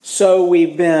So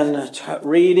we've been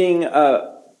reading,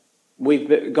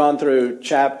 we've gone through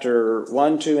chapter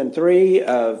 1, 2, and 3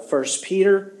 of 1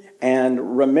 Peter.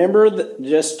 And remember that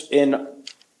just in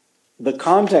the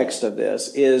context of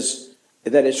this is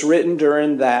that it's written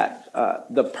during that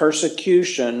the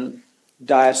persecution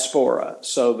diaspora.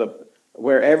 So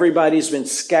where everybody's been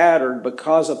scattered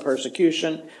because of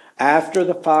persecution after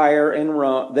the fire in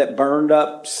Rome that burned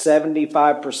up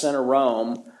 75% of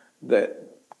Rome. The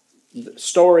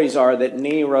stories are that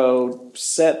Nero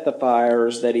set the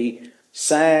fires, that he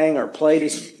sang or played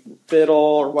his fiddle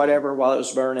or whatever while it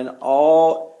was burning.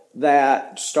 All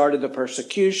that started the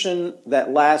persecution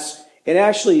that lasts. And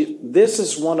actually, this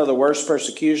is one of the worst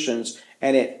persecutions,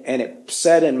 and it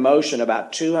set in motion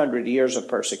about 200 years of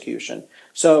persecution.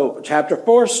 So chapter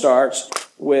 4 starts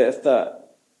with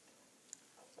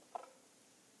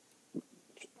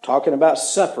talking about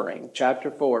suffering. Chapter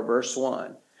 4, verse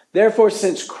 1. Therefore,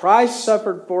 since Christ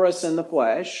suffered for us in the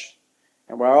flesh,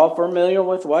 and we're all familiar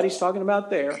with what he's talking about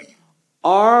there,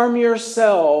 arm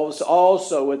yourselves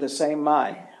also with the same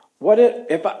mind.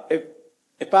 If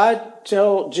I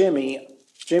tell Jimmy,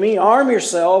 arm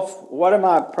yourself, what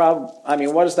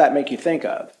does that make you think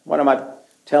of? What am I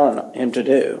telling him to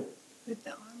do? With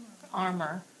the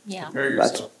armor, yeah. Prepare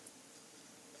yourself.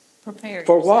 Prepare yourself.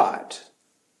 For what?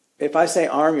 If I say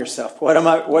arm yourself, what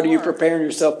are you preparing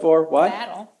yourself for? What?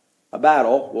 Battle. A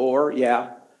battle, war,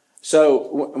 yeah.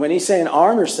 So when he's saying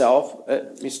arm yourself,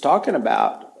 he's talking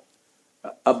about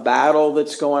a battle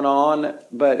that's going on,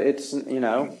 but it's,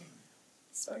 if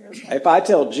I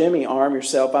tell Jimmy arm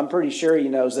yourself, I'm pretty sure he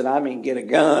knows that I mean get a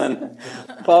gun.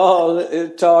 Paul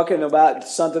is talking about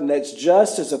something that's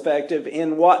just as effective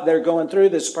in what they're going through,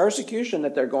 this persecution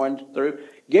that they're going through.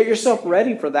 Get yourself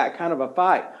ready for that kind of a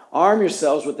fight. Arm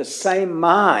yourselves with the same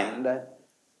mind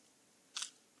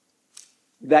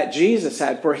that Jesus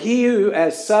had. For he who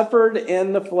has suffered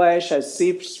in the flesh has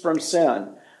ceased from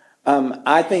sin.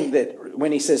 I think that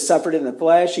when he says suffered in the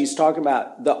flesh, he's talking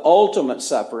about the ultimate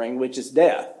suffering, which is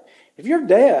death. If you're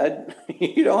dead,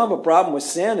 you don't have a problem with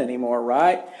sin anymore,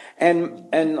 right? And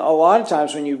a lot of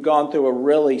times when you've gone through a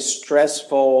really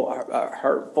stressful,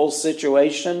 hurtful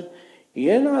situation,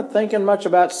 you're not thinking much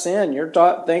about sin. You're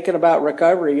thinking about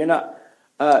recovery. You're not.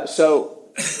 So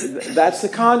that's the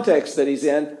context that he's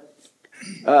in.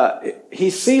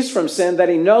 He ceased from sin that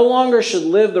he no longer should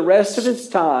live the rest of his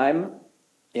time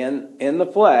in the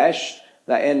flesh.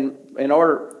 That in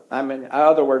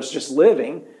other words, just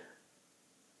living.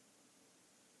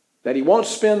 That he won't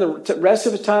spend the rest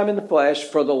of his time in the flesh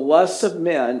for the lusts of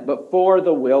men, but for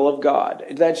the will of God.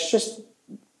 That's just,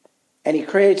 and he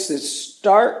creates this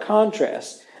stark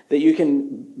contrast that you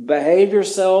can behave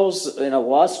yourselves in a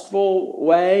lustful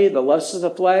way, the lusts of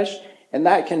the flesh, and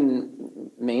that can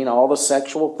mean all the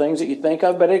sexual things that you think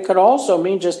of, but it could also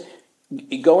mean just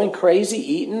going crazy,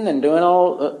 eating, and doing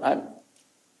all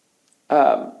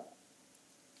the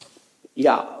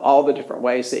different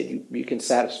ways that you can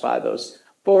satisfy those.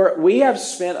 For we have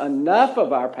spent enough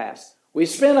of our past. We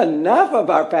spent enough of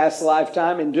our past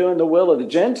lifetime in doing the will of the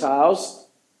Gentiles.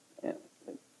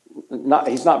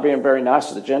 He's not being very nice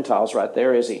to the Gentiles right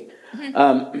there, is he?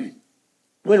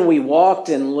 When we walked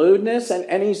in lewdness,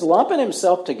 and he's lumping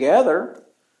himself together.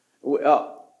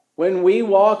 When we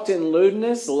walked in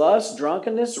lewdness, lust,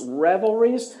 drunkenness,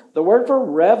 revelries. The word for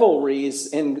revelries,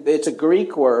 it's a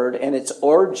Greek word, and it's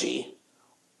orgy.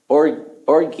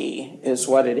 Orgy is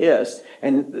what it is.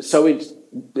 And so it's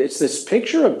this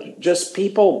picture of just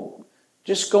people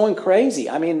just going crazy.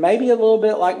 I mean, maybe a little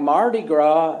bit like Mardi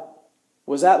Gras.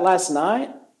 Was that last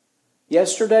night?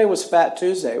 Yesterday was Fat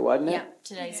Tuesday, wasn't it? Yeah,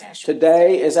 today's Ash Wednesday.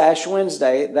 Today is Ash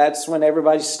Wednesday. That's when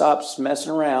everybody stops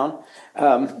messing around.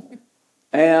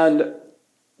 And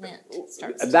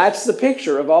that's the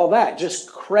picture of all that.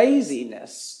 Just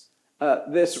craziness.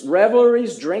 This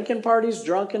revelries, drinking parties,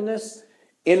 drunkenness.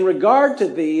 In regard to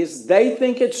these, they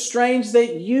think it strange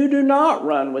that you do not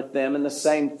run with them in the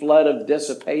same flood of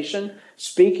dissipation,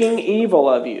 speaking evil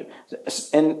of you.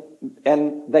 And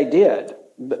they did.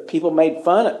 But people made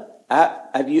fun of.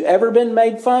 Have you ever been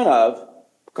made fun of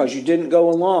because you didn't go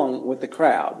along with the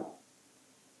crowd?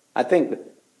 I think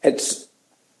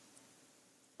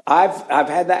I've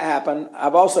had that happen.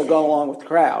 I've also gone along with the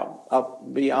crowd. I'll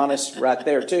be honest right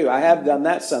there too. I have done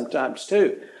that sometimes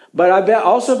too. But I've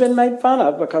also been made fun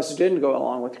of because I didn't go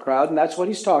along with the crowd, and that's what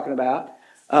he's talking about.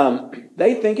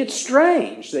 They think it's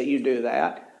strange that you do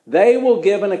that. They will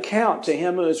give an account to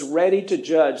him who is ready to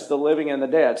judge the living and the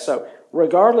dead. So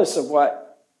regardless of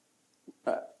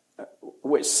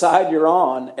which side you're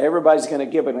on, everybody's going to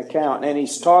give an account. And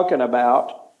he's talking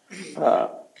about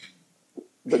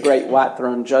the great white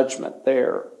throne judgment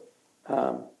there.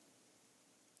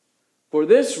 For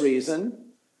this reason,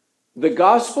 the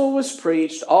gospel was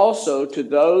preached also to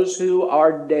those who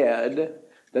are dead,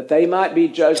 that they might be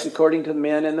judged according to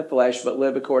men in the flesh, but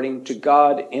live according to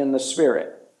God in the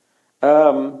Spirit.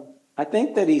 I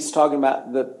think that he's talking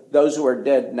about those who are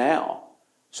dead now.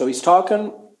 So he's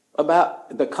talking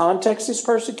about the context is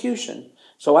persecution.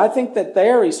 So I think that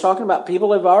there he's talking about people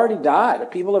who have already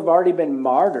died. People have already been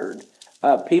martyred.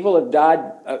 People have died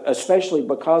especially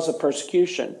because of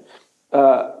persecution.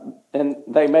 And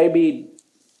they may be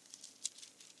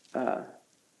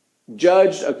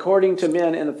judged according to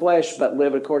men in the flesh, but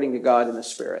live according to God in the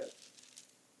Spirit.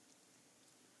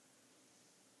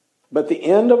 But the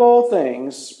end of all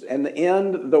things, and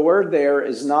the word there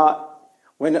is not,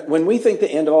 when we think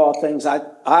the end of all things, I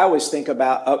always think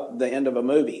about the end of a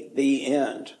movie, the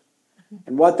end.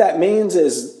 And what that means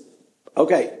is,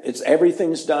 okay,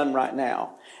 everything's done right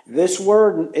now. This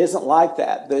word isn't like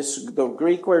that. The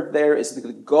Greek word there is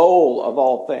the goal of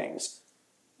all things.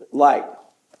 Like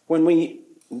when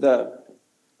the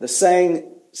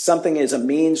saying something is a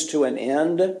means to an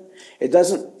end,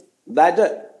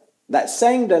 that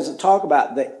saying doesn't talk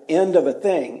about the end of a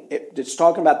thing. It's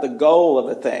talking about the goal of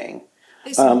a thing.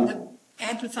 The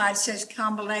Amplified says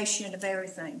compilation of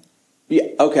everything. Yeah.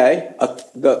 Okay.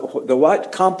 The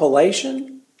what?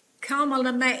 Compilation? Well,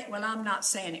 I'm not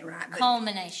saying it right.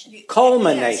 Culmination.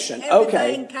 Culmination. Yes,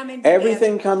 okay.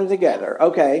 Everything coming together.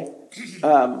 Okay.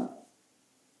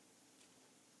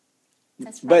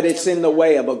 But it's in the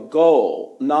way of a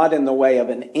goal, not in the way of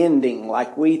an ending,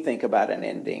 like we think about an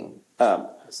ending.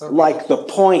 Like the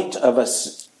point of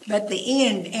us. But the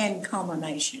end and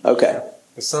culmination. Okay.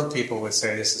 Some people would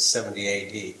say this is 70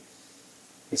 A.D.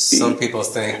 Some people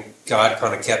think God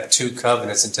kind of kept two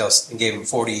covenants and gave him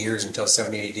 40 years until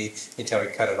 70 A.D. until he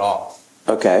cut it off.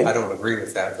 Okay. I don't agree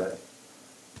with that, but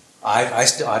I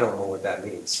don't know what that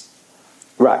means.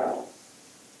 Right.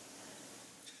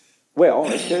 Well,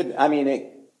 it could. I mean,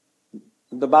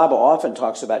 the Bible often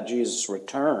talks about Jesus'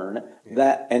 return,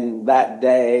 that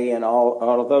day, and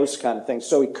all of those kind of things.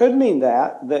 So it could mean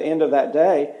that the end of that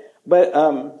day, but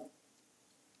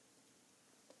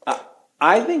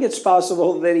I think it's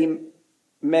possible that he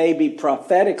may be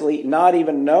prophetically, not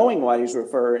even knowing what he's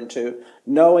referring to,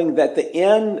 knowing that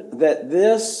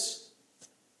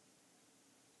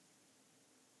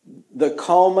the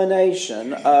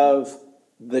culmination of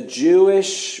the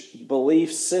Jewish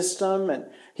belief system, and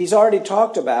he's already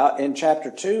talked about in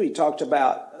chapter 2. He talked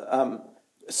about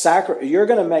you're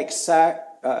going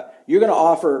to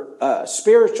offer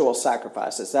spiritual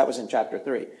sacrifices. That was in chapter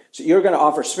 3. So you're going to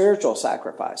offer spiritual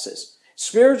sacrifices.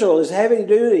 Spiritual is heavy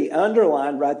duty,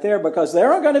 underlined right there, because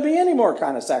there aren't going to be any more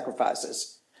kind of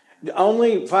sacrifices.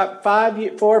 Only 4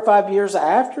 or 5 years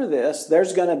after this,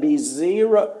 there's going to be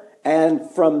zero. And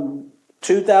from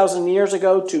 2,000 years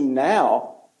ago to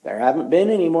now, there haven't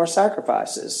been any more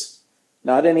sacrifices.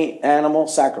 Not any animal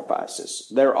sacrifices.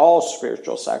 They're all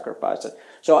spiritual sacrifices.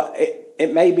 So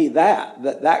it may be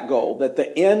that goal, that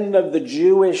the end of the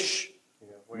Jewish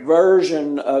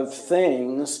version of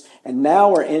things, and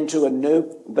now we're into the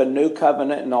new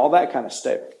covenant and all that kind of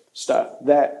stuff.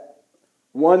 That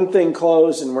one thing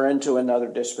closed and we're into another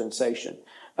dispensation.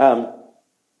 But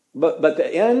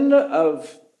the end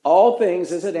of all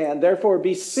things is at hand. Therefore,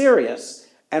 be serious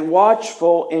and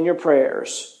watchful in your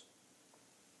prayers.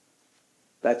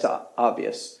 That's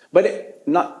obvious. But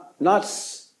not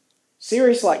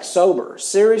serious like sober.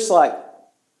 Serious like,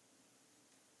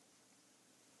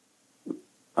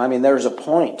 I mean, there's a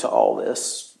point to all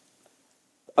this.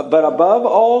 But above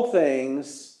all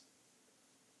things,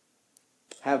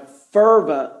 have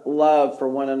fervent love for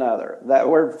one another. That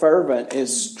word fervent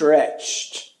is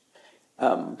stretched.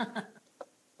 So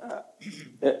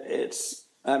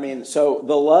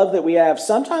the love that we have,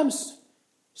 sometimes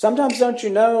don't you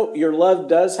know, your love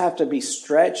does have to be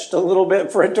stretched a little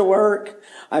bit for it to work.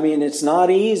 I mean, it's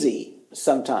not easy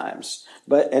sometimes.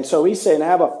 And so he's saying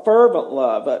have a fervent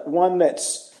love, one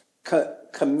that's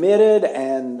committed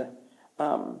and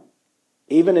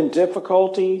even in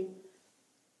difficulty.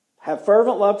 Have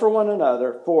fervent love for one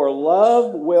another, for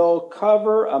love will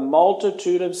cover a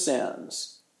multitude of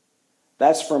sins.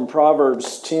 That's from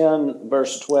Proverbs 10,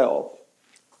 verse 12.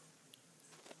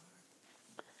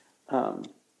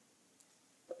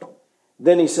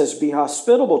 Then he says, be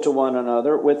hospitable to one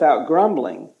another without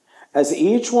grumbling, as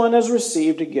each one has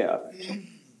received a gift.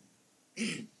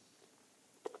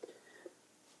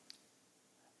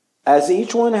 As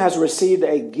each one has received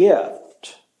a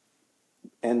gift,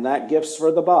 and that gift's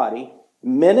for the body,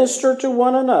 minister to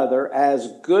one another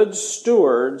as good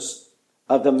stewards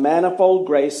of the manifold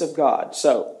grace of God.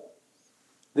 So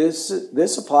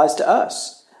this applies to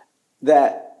us,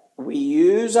 that we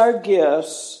use our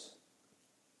gifts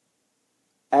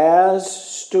as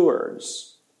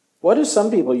stewards. What do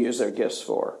some people use their gifts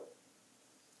for?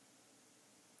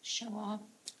 Show off.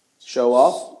 Show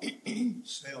off?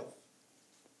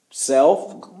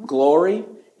 Self, glory.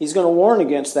 He's going to warn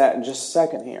against that in just a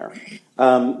second here.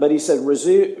 But he said,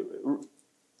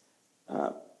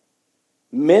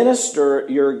 minister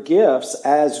your gifts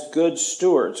as good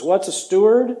stewards. What's a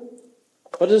steward?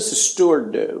 What does a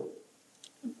steward do?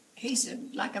 He's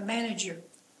like a manager.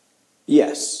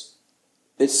 Yes.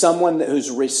 It's someone who's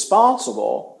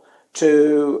responsible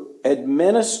to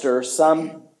administer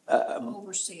some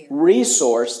Overseer.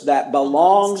 resource that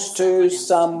belongs to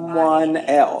someone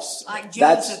else. Like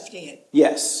Joseph did.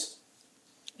 Yes.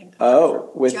 And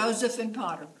Oh, with Joseph and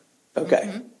Potiphar. okay,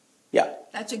 Mm-hmm. yeah,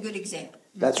 That's a good example.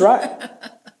 that's right.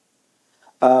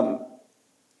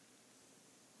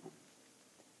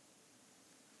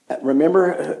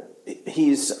 Remember,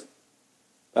 he's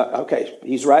okay.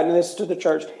 He's writing this to the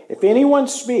church. If anyone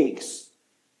speaks,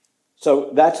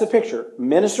 so that's the picture.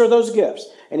 Minister those gifts,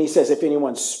 and he says, if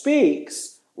anyone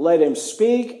speaks, let him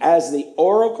speak as the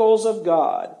oracles of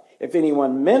God. If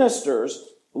anyone ministers,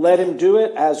 let him do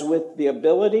it as with the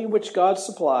ability which God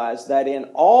supplies, that in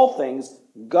all things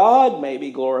God may be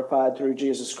glorified through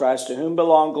Jesus Christ, to whom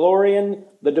belong glory and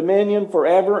the dominion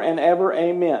forever and ever.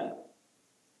 Amen.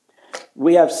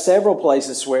 We have several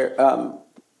places where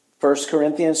 1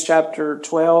 Corinthians chapter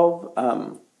 12,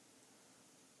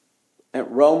 and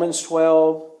Romans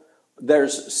 12,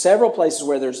 there's several places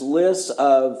where there's lists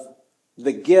of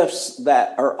the gifts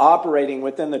that are operating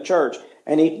within the church.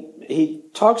 And he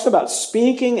talks about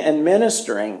speaking and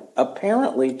ministering,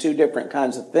 apparently two different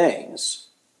kinds of things.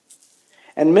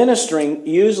 And ministering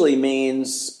usually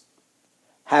means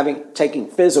taking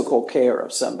physical care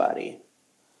of somebody,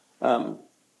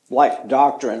 like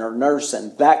doctrine or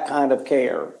nursing. That kind of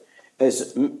care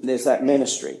is that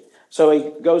ministry. So he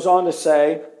goes on to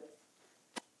say,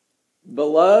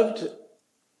 beloved,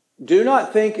 do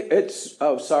not think it's...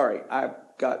 Oh, sorry, I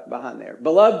got behind there.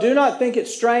 Beloved, do not think it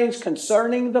strange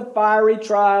concerning the fiery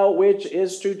trial which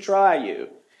is to try you.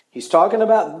 He's talking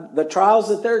about the trials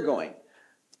that they're going.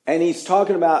 And he's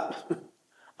talking about,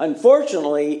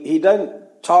 unfortunately, he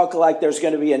doesn't talk like there's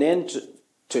going to be an end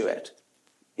to it.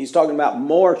 He's talking about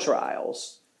more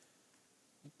trials.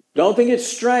 Don't think it's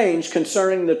strange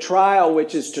concerning the trial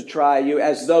which is to try you,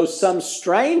 as though some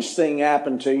strange thing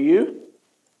happened to you.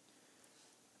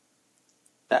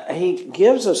 He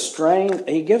gives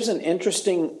an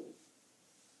interesting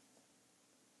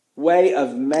way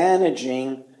of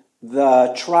managing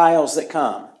the trials that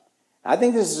come. I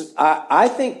think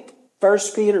 1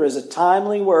 Peter is a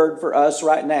timely word for us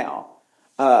right now.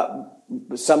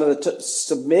 Some of the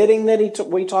submitting that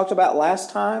we talked about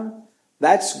last time,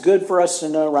 that's good for us to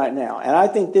know right now. And I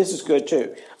think this is good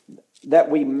too. That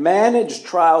we manage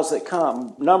trials that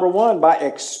come, number one, by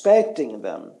expecting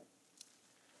them.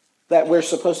 That we're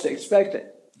supposed to expect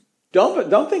it.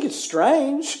 Don't think it's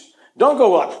strange. Don't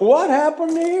go like, what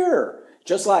happened here?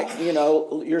 Just like,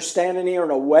 you're standing here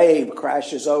and a wave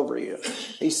crashes over you.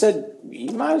 He said,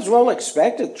 you might as well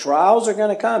expect it. Trials are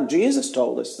going to come. Jesus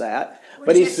told us that.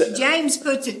 But he said, James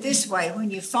puts it this way: when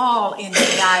you fall into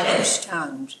divers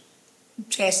tongues,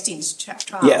 testings,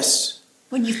 trials. yes.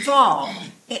 When you fall,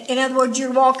 in other words,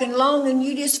 you're walking along and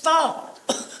you just fall.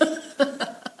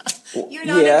 You're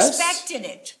not expecting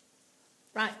it.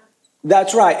 Right.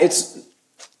 That's right. It's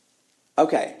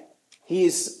okay.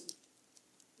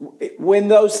 When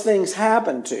those things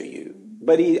happen to you,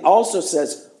 but he also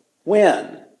says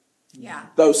when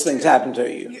those things happen to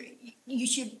you.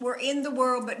 We're in the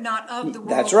world, but not of the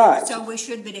world. That's right. So we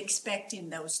should be expecting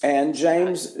those And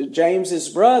things. James's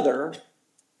brother,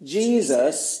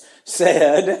 Jesus,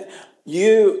 said,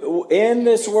 "You in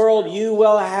this world you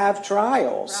will have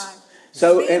trials." Right.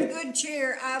 So, Be of good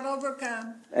cheer. I've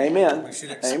overcome. Amen.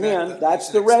 Amen. That's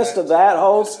the expect. rest of that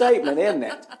whole statement, isn't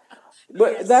it?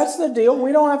 But that's the deal.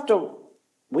 We don't have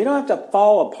to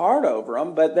fall apart over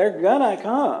them, but they're gonna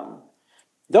come.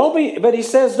 But he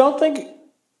says, don't think.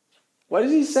 What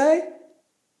does he say?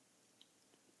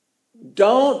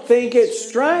 Don't think it's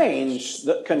strange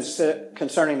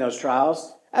concerning those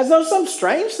trials, as though some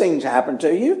strange things happen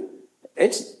to you.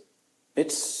 It's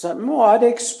somewhat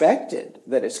expected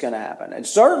that it's going to happen. And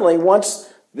certainly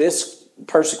once this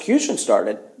persecution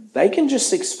started, they can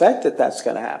just expect that that's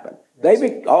going to happen.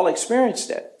 They've all experienced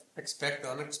it. Expect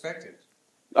the unexpected.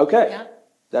 Okay, Yeah.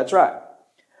 That's right.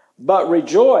 But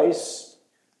rejoice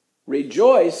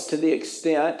to the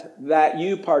extent that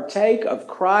you partake of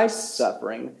Christ's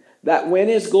suffering, that when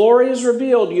his glory is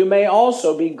revealed, you may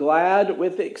also be glad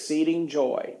with exceeding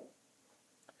joy.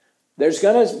 there's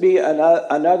going to be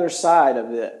another side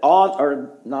of it,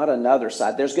 or not another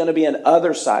side. There's going to be an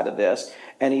other side of this,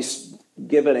 and he's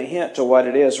given a hint to what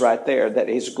it is right there, that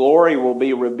his glory will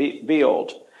be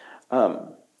revealed.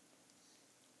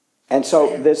 And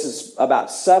so this is about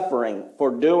suffering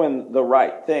for doing the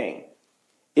right thing.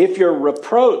 If you're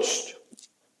reproached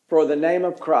for the name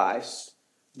of Christ,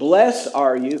 blessed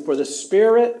are you, for the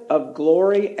Spirit of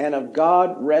glory and of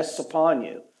God rests upon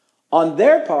you. On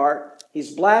their part,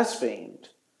 he's blasphemed,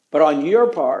 but on your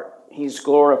part, he's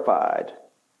glorified.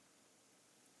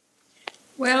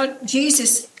 Well,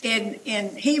 Jesus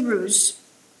in Hebrews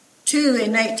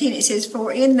 2:18, it says,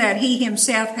 for in that he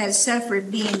himself has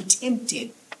suffered being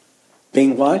tempted.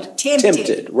 Being what?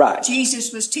 Tempted, right.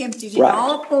 Jesus was tempted in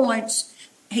all points.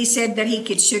 He said that he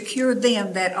could secure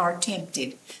them that are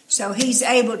tempted. So he's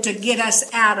able to get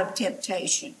us out of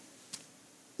temptation.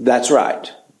 That's right.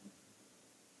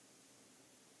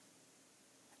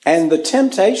 And the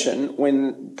temptation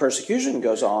when persecution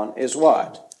goes on is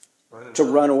what? To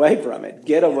run away from it.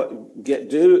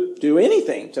 Do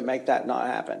anything to make that not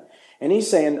happen. And he's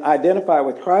saying, identify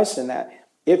with Christ in that.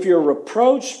 If you're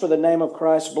reproached for the name of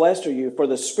Christ, blessed are you, for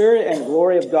the Spirit and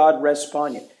glory of God rests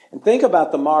upon you. And think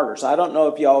about the martyrs. I don't know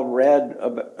if y'all read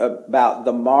about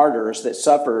the martyrs that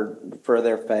suffered for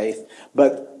their faith,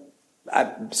 but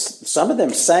some of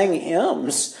them sang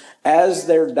hymns as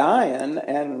they're dying.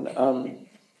 And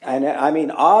I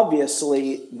mean,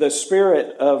 obviously, the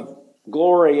Spirit of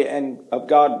glory and of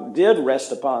God did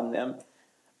rest upon them.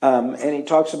 And he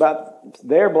talks about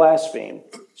their blaspheme.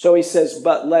 So he says,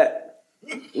 but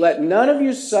let none of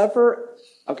you suffer.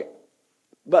 Okay.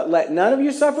 But let none of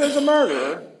you suffer as a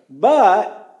murderer.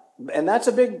 But, and that's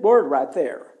a big word right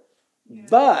there.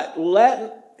 Yeah.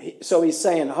 So he's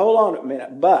saying, hold on a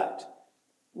minute, but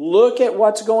look at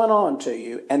what's going on to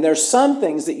you. And there's some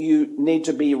things that you need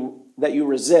to be, that you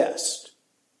resist.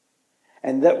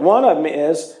 And that one of them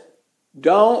is,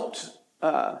 don't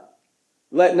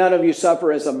let none of you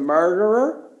suffer as a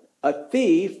murderer, a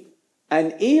thief,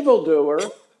 an evildoer,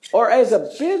 or as a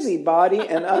busybody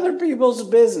in other people's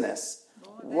business.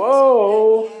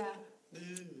 Whoa.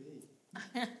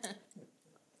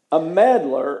 A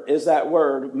meddler is that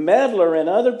word. Meddler in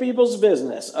other people's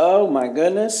business. Oh, my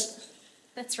goodness.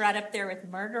 That's right up there with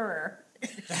murderer.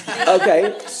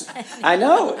 Okay. I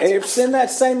know. It's in that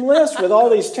same list with all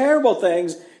these terrible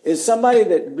things is somebody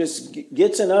that just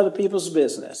gets in other people's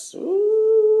business.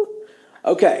 Ooh.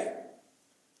 Okay.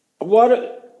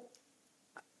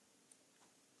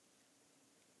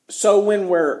 So when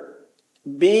we're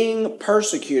being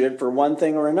persecuted for one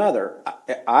thing or another,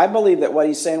 I believe that what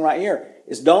he's saying right here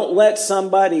is don't let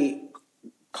somebody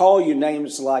call you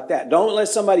names like that. Don't let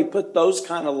somebody put those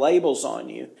kind of labels on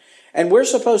you. And we're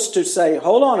supposed to say,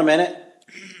 hold on a minute,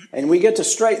 and we get to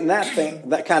straighten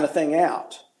that kind of thing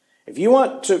out. If you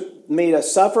want me to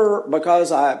suffer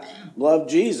because I love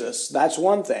Jesus, that's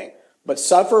one thing. But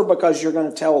suffer because you're going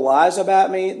to tell lies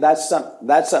about me, that's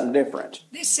something different.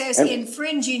 This says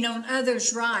infringing on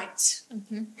others' rights.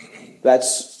 Mm-hmm.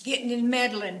 That's getting and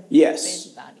meddling.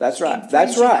 Yes, that's right.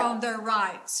 That's right. On their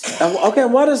rights. Okay,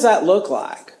 what does that look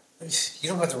like? You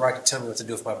don't have the right to tell me what to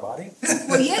do with my body.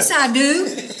 Well, yes, I do.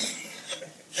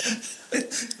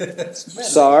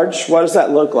 Sarge, what does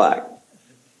that look like?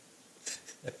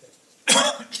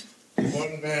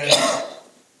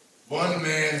 One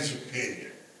man's opinion.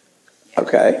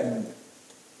 Okay.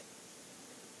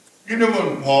 You know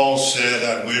when Paul said,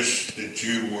 I wish that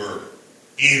you were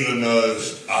even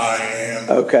as I am?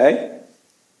 Okay.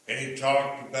 And he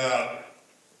talked about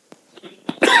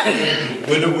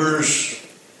widowers,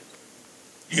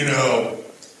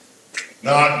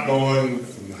 not going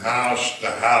from house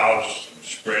to house and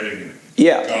spreading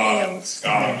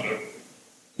gossip.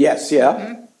 Yes, yeah.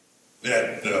 Mm-hmm.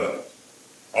 That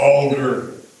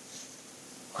older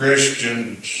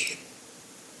Christians,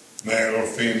 male or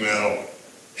female,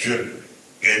 should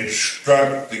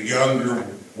instruct the younger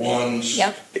ones.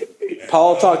 Yep.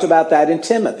 Paul talked about that in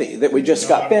Timothy that we just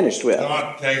got finished with.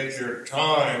 Not take their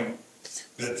time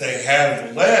that they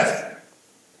have left,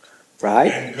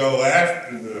 right, and go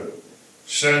after the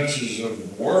senses of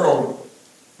the world,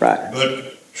 right,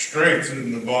 but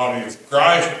strengthen the body of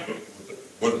Christ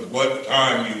with what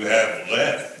time you have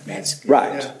left. That's good.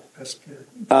 Right. Yeah, that's good.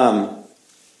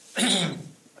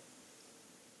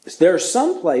 There are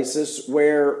some places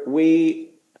where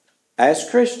we, as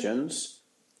Christians,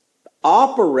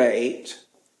 operate,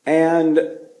 and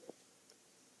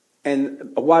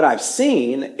what I've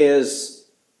seen is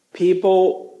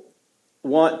people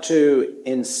want to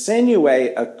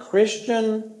insinuate a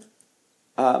Christian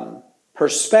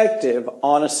perspective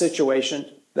on a situation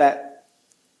that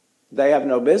they have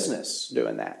no business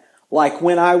doing that. Like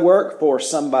when I work for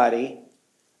somebody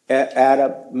at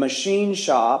a machine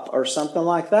shop or something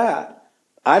like that,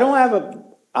 I don't have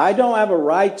a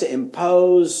right to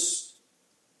impose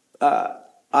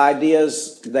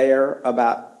ideas there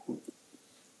about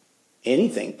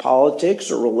anything,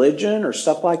 politics or religion or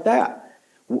stuff like that.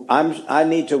 I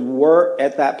need to work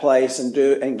at that place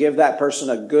and give that person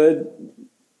a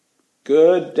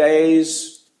good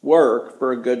day's work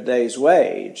for a good day's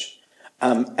wage.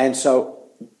 And so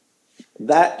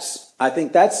I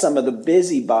think that's some of the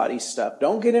busybody stuff.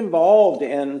 Don't get involved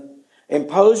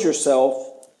impose yourself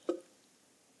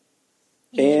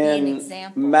in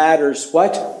matters.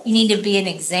 What? You need to be an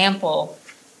example,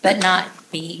 but not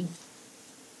be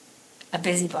a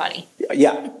busybody.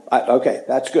 Yeah. Okay,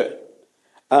 that's good.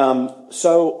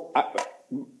 So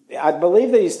I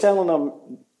believe that he's telling them,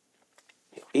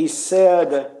 he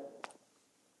said,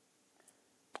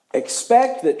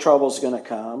 expect that trouble's going to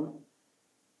come.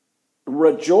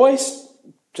 Rejoice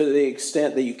to the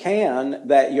extent that you can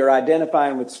that you're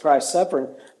identifying with Christ's suffering,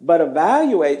 but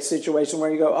evaluate situation where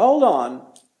you go, hold on,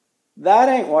 that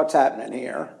ain't what's happening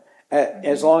here.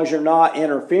 As long as you're not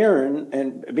interfering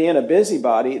and being a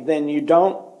busybody, then you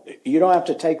don't have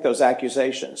to take those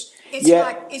accusations.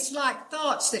 It's like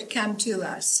thoughts that come to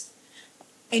us,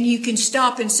 and you can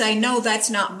stop and say, no, that's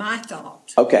not my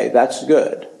thought. Okay, that's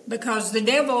good. Because the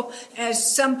devil,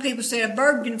 as some people say, a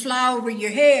bird can fly over your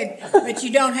head, but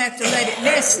you don't have to let it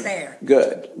nest there.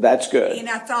 Good. That's good. In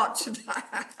our thoughts.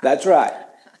 That's right.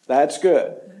 That's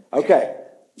good. Okay.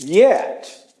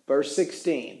 Yet, verse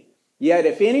 16, yet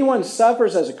if anyone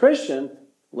suffers as a Christian,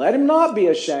 let him not be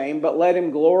ashamed, but let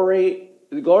him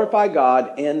glorify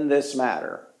God in this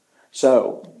matter.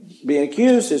 So, being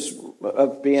accused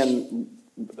of being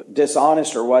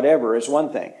dishonest or whatever is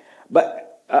one thing.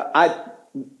 But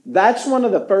that's one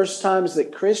of the first times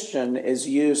that Christian is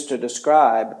used to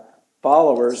describe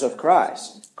followers of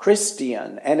Christ.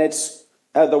 Christian. And it's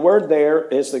the word there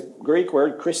is the Greek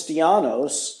word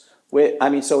Christianos.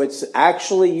 So it's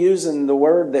actually using the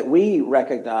word that we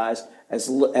recognize as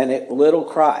little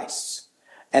Christs.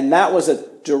 And that was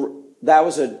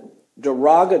a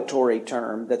derogatory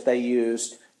term that they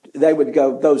used. They would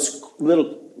go, those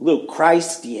little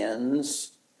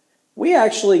Christians. We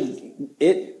actually,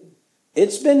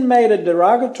 it's been made a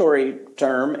derogatory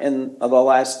term in the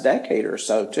last decade or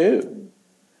so too.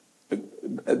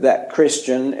 That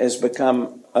Christian has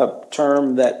become a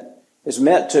term that is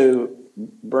meant to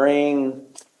bring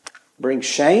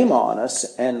shame on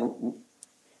us. And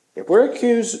if we're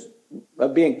accused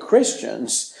of being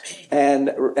Christians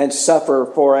and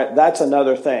suffer for it, that's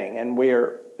another thing. And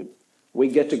we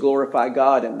get to glorify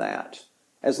God in that.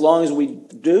 As long as we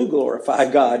do glorify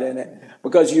God in it.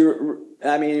 Because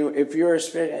if you're a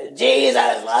spirit, Jesus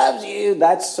loves you,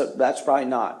 that's probably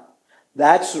not.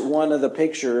 That's one of the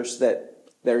pictures that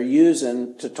they're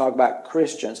using to talk about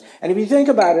Christians. And if you think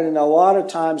about it, and a lot of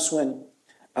times when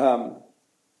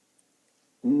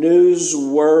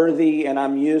newsworthy, and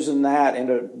I'm using that in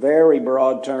a very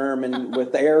broad term, and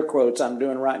with the air quotes I'm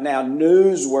doing right now,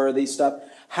 newsworthy stuff,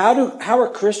 how are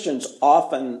Christians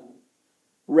often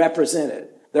represented?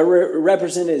 They're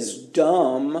represented as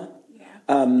dumb,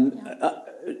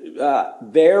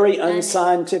 very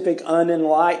unscientific,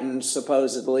 unenlightened,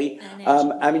 supposedly.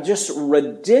 Just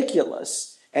ridiculous.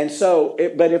 And so,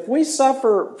 but if we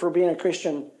suffer for being a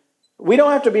Christian, we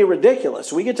don't have to be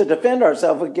ridiculous. We get to defend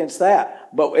ourselves against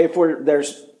that. But if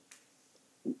there's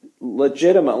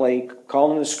legitimately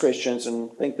calling us Christians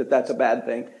and think that that's a bad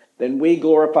thing, then we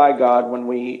glorify God when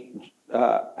we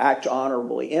act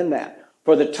honorably in that.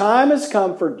 For the time has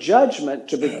come for judgment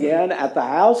to begin at the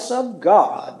house of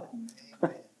God.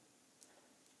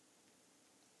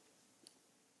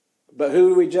 But who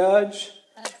do we judge?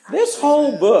 This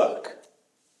whole book.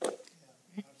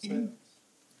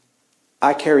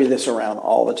 I carry this around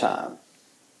all the time.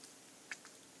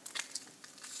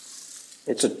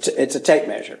 It's a tape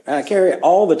measure, and I carry it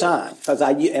all the time because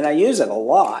I use it a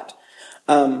lot.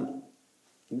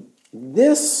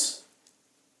 This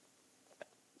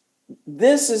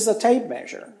is a tape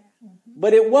measure,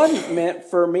 but it wasn't meant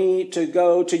for me to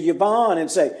go to Yvonne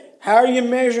and say, "How are you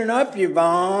measuring up,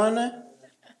 Yvonne?"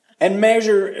 and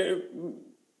measure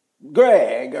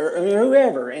Greg or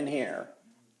whoever in here.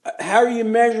 How are you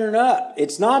measuring up?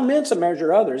 It's not meant to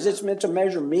measure others. It's meant to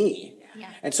measure me. Yeah.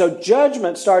 And so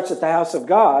judgment starts at the house of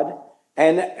God.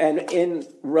 And in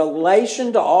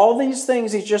relation to all these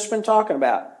things he's just been talking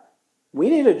about,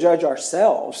 we need to judge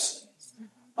ourselves.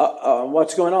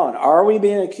 What's going on? Are we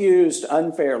being accused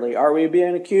unfairly? Are we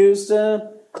being accused?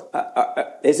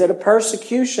 Is it a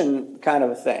persecution kind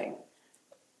of a thing?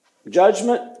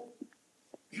 Judgment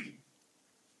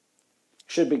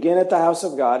should begin at the house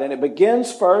of God, and it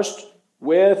begins first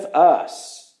with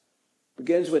us. It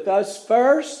begins with us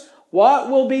first. What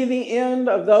will be the end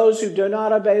of those who do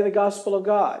not obey the gospel of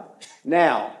God?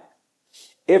 Now,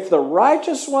 if the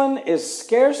righteous one is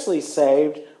scarcely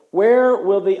saved, where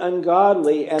will the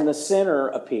ungodly and the sinner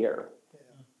appear?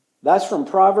 That's from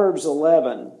Proverbs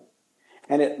 11,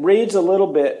 and it reads a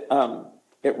little bit.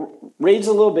 It reads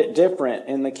a little bit different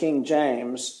in the King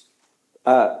James.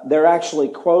 They're actually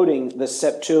quoting the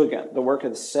Septuagint, the work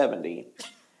of the 70,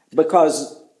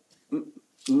 because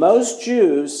most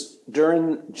Jews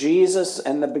during Jesus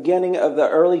and the beginning of the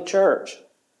early church,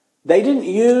 they didn't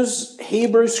use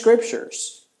Hebrew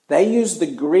scriptures. They used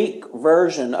the Greek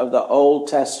version of the Old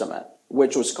Testament,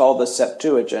 which was called the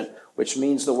Septuagint, which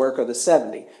means the work of the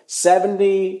 70.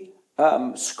 70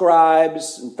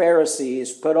 scribes and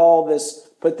Pharisees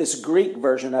put this Greek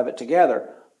version of it together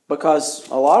because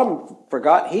a lot of them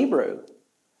forgot Hebrew.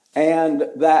 And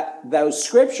that those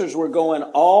scriptures were going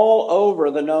all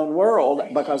over the known world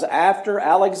because after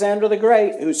Alexander the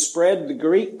Great, who spread the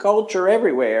Greek culture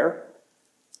everywhere,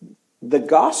 the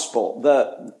gospel,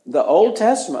 the Old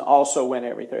Testament also went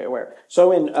everywhere.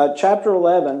 So in chapter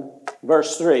 11,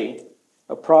 verse 3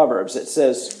 of Proverbs, it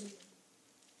says,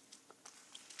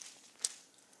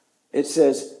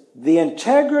 the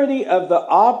integrity of the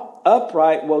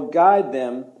upright will guide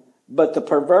them, but the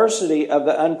perversity of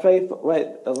the unfaithful... Wait,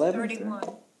 11? 31.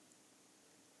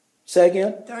 Say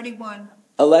again? 31.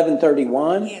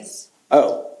 11:31? Yes.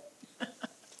 Oh.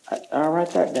 I'll write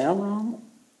that down wrong.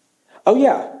 Oh,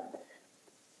 yeah.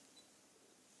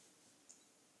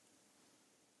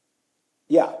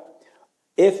 Yeah.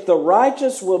 If the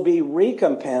righteous will be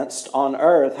recompensed on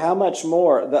earth, how much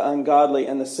more the ungodly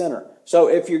and the sinner? So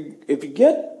if you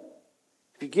get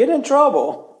in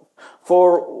trouble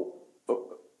for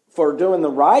doing the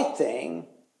right thing,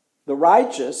 the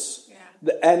righteous,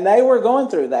 and they were going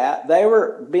through that, they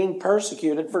were being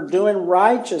persecuted for doing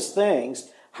righteous things,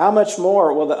 how much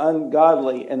more will the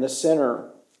ungodly and the sinner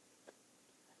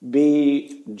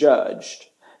be judged?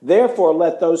 Therefore,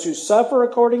 let those who suffer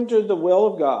according to the will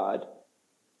of God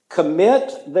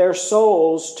commit their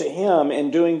souls to Him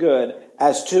in doing good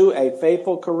as to a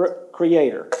faithful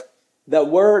Creator. The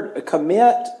word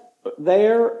commit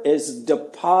there is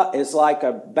like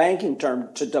a banking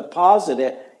term, to deposit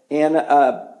it in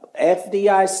a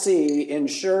FDIC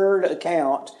insured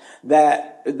account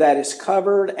that is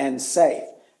covered and safe.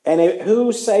 And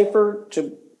who's safer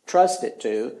to trust it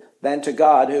to than to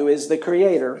God, who is the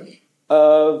Creator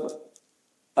of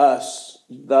us,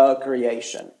 the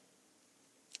creation.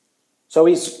 So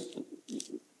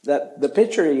the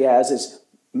picture he has is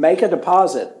make a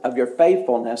deposit of your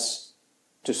faithfulness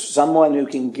to someone who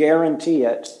can guarantee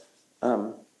it,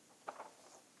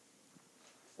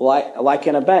 like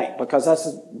in a bank, because that's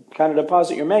the kind of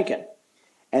deposit you're making.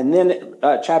 And then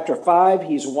chapter 5,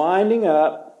 he's winding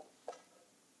up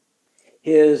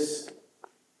his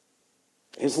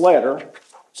letter.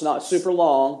 It's not super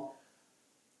long.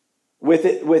 With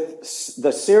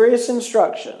the serious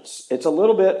instructions. It's a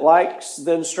little bit like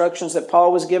the instructions that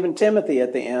Paul was giving Timothy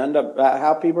at the end about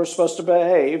how people are supposed to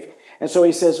behave. And so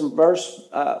he says in verse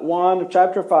 1 of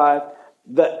chapter 5,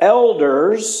 the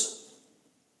elders,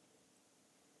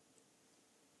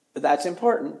 that's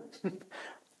important.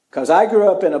 Because I grew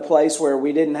up in a place where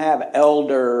we didn't have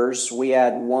elders, we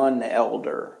had one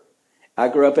elder. I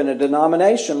grew up in a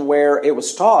denomination where it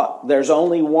was taught there's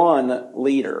only one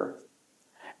leader.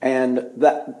 And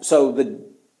that's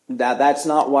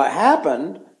not what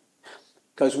happened,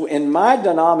 because in my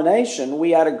denomination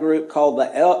we had a group called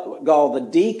the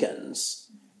deacons,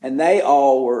 and they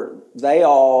all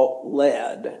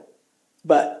led,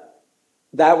 but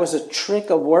that was a trick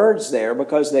of words there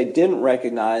because they didn't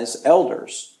recognize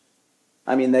elders.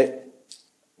 I mean,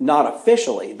 not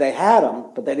officially they had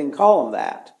them, but they didn't call them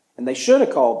that, and they should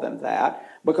have called them that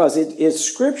because it is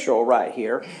scriptural right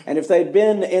here. And if they'd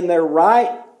been in their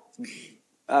right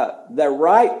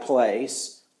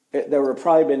place, there would have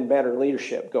probably been better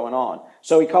leadership going on.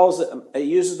 So he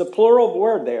uses the plural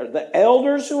word there. The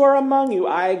elders who are among you,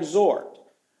 I exhort.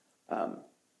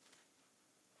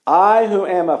 I who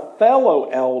am a fellow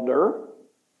elder.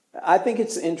 I think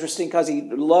it's interesting because he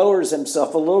lowers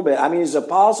himself a little bit. I mean, he's an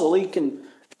apostle. He can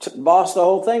boss the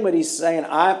whole thing, but he's saying,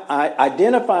 I'm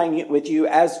identifying with you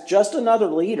as just another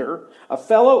leader, a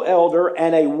fellow elder,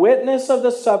 and a witness of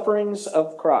the sufferings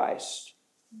of Christ.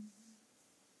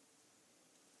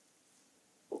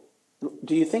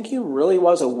 Do you think he really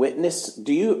was a witness?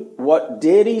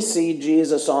 Did he see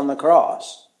Jesus on the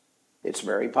cross? It's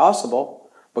very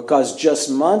possible, because just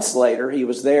months later he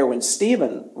was there when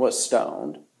Stephen was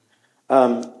stoned.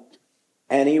 And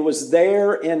And he was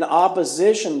there in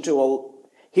opposition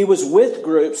he was with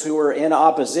groups who were in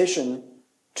opposition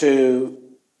to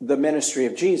the ministry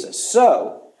of Jesus.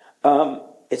 So,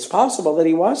 it's possible that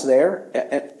he was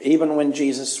there even when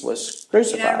Jesus was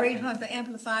crucified. Can I read what the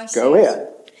Amplified says? Go ahead.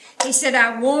 He said,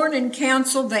 I warn and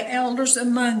counsel the elders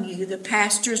among you, the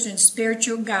pastors and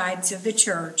spiritual guides of the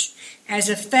church, as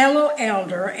a fellow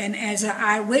elder and as an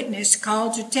eyewitness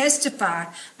called to testify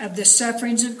of the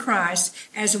sufferings of Christ,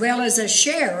 as well as a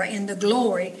sharer in the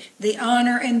glory, the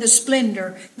honor, and the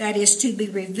splendor that is to be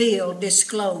revealed,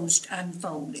 disclosed,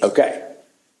 unfolded. Okay.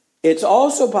 It's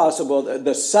also possible that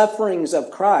the sufferings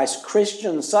of Christ,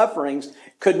 Christian sufferings,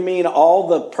 could mean all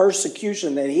the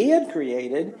persecution that he had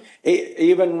created,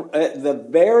 even at the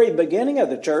very beginning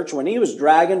of the church when he was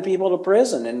dragging people to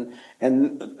prison.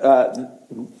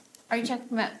 Are you talking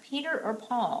about Peter or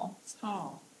Paul?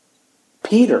 Paul.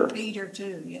 Peter. Peter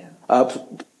too, yeah.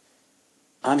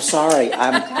 I'm sorry.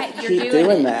 I keep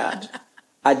doing that.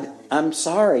 I'm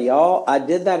sorry, y'all. I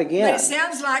did that again. But it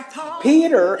sounds like Paul.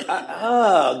 Peter,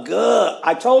 good.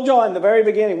 I told y'all in the very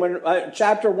beginning, when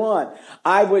chapter 1,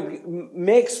 I would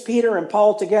mix Peter and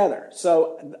Paul together.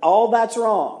 So all that's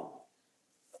wrong.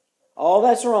 All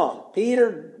that's wrong.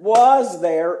 Peter was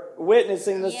there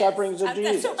witnessing the sufferings of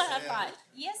Jesus. That's what I thought.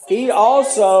 Yes, He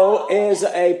also is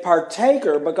a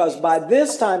partaker, because by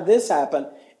this time this happened,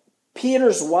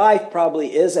 Peter's wife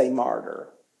probably is a martyr.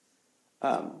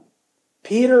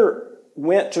 Peter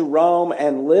went to Rome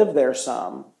and lived there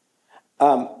some,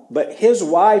 but his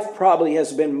wife probably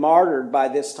has been martyred by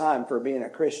this time for being a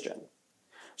Christian.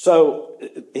 So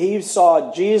he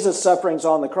saw Jesus' sufferings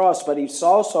on the cross, but he's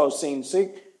also seen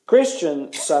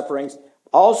Christian sufferings,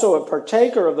 also a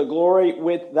partaker of the glory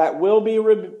that will be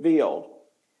revealed.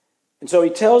 And so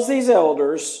he tells these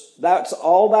elders, that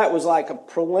was like a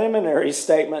preliminary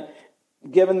statement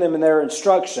given them in their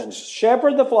instructions.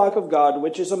 Shepherd the flock of God,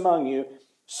 which is among you,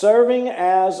 serving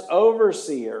as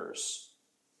overseers,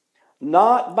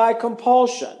 not by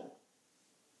compulsion.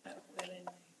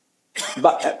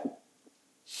 But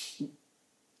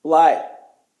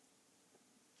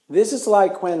this is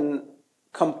like when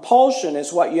compulsion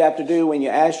is what you have to do when you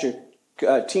ask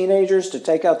your teenagers to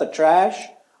take out the trash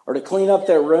or to clean up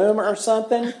their room or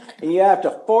something, and you have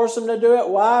to force them to do it.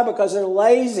 Why? Because they're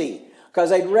lazy. Because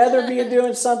they'd rather be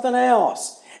doing something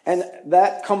else. And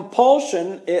that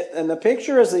compulsion, and the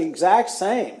picture is the exact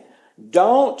same.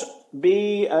 Don't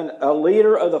be a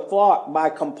leader of the flock by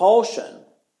compulsion,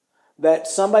 that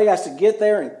somebody has to get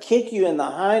there and kick you in the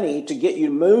hiney to get you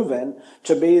moving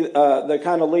to be the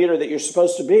kind of leader that you're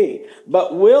supposed to be.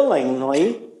 But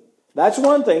willingly, that's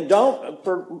one thing.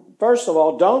 First of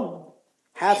all, don't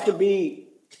have to be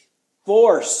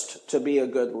forced to be a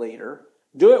good leader.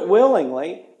 Do it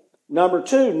willingly. Number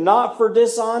 2, not for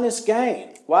dishonest gain.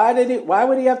 Why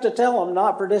would he have to tell them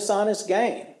not for dishonest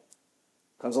gain?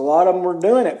 Because a lot of them were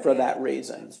doing it for that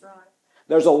reason. That's right.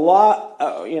 There's a lot,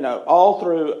 all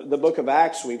through the book of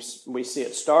Acts we see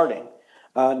it starting.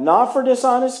 Not for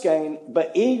dishonest gain,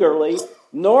 but eagerly,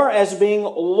 nor as being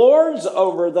lords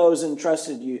over those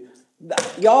entrusted you.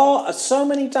 Y'all, so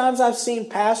many times I've seen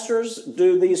pastors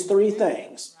do these 3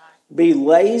 things. Be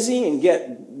lazy and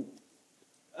get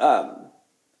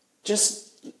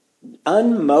just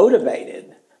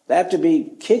unmotivated. They have to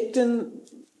be kicked in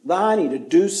the hiney to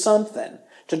do something,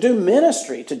 to do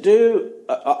ministry, to do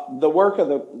the work of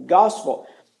the gospel.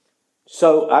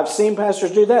 So I've seen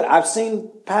pastors do that. I've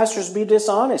seen pastors be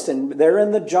dishonest, and they're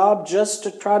in the job just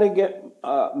to try to get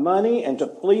money and to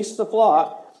fleece the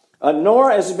flock,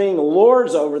 nor as being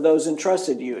lords over those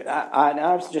entrusted to you.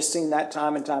 I've just seen that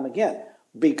time and time again.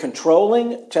 Be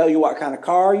controlling, tell you what kind of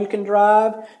car you can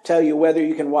drive, tell you whether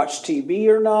you can watch TV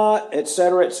or not,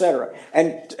 etc., etc.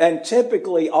 And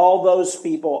typically all those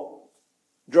people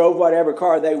drove whatever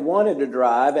car they wanted to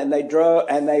drive, and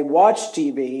they watched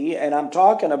TV, and I'm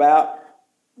talking about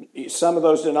some of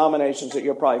those denominations that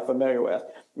you're probably familiar with.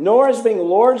 Nor as being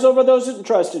lords over those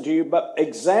entrusted to you, but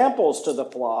examples to the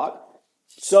flock,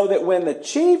 so that when the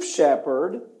chief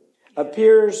shepherd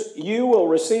appears, you will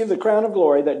receive the crown of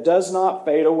glory that does not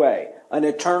fade away, an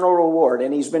eternal reward.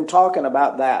 And he's been talking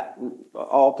about that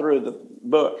all through the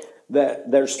book, that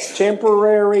there's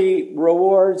temporary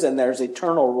rewards and there's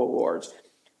eternal rewards.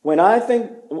 When I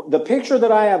think, the picture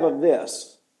that I have of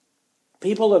this,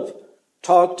 people have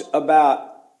talked about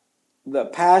the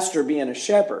pastor being a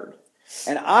shepherd.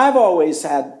 And I've always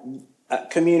had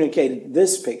communicated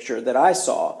this picture that I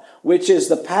saw, which is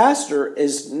the pastor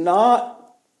is not,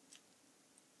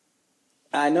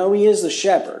 I know he is the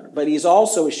shepherd, but he's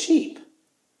also a sheep.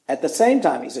 At the same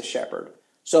time, he's a shepherd.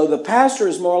 So the pastor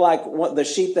is more like the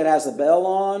sheep that has the bell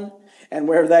on, and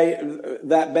where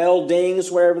that bell dings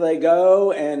wherever they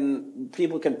go, and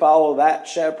people can follow that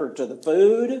shepherd to the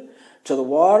food, to the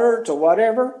water, to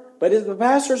whatever. But the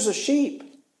pastor's a sheep.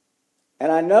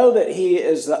 And I know that he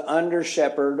is the under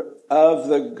shepherd of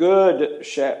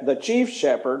the chief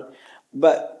shepherd,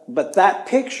 but that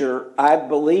picture, I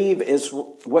believe, is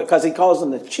what, because he calls him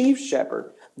the chief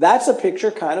shepherd. That's a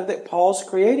picture kind of that Paul's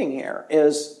creating here,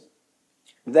 is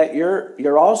that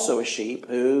you're also a sheep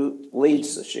who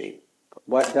leads the sheep.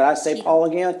 What did I say, Paul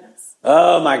again?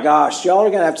 Oh my gosh, y'all are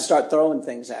going to have to start throwing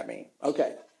things at me.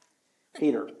 Okay,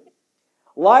 Peter.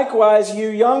 Likewise, you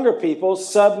younger people,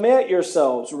 submit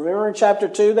yourselves. Remember in chapter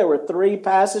 2, there were 3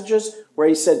 passages where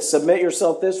he said, submit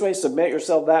yourself this way, submit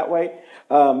yourself that way.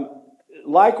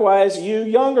 Likewise, you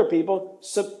younger people,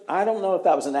 I don't know if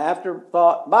that was an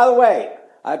afterthought. By the way,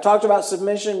 I talked about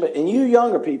submission, and you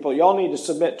younger people, y'all need to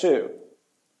submit too.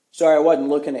 Sorry, I wasn't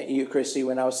looking at you, Christy,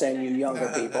 when I was saying you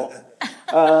younger people.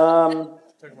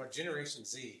 Talking about Generation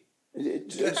Z.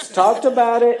 It's talked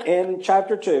about it in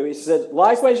chapter 2. He said,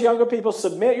 likewise, younger people,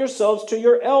 submit yourselves to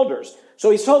your elders.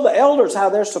 So he's told the elders how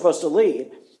they're supposed to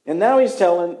lead. And now he's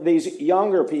telling these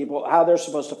younger people how they're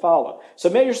supposed to follow.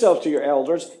 Submit yourselves to your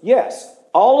elders. Yes,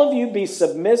 all of you be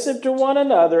submissive to one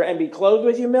another and be clothed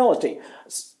with humility,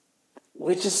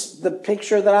 which is the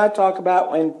picture that I talk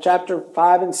about in chapter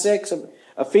 5 and 6 of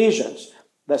Ephesians,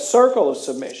 the circle of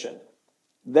submission.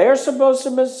 They're supposed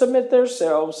to submit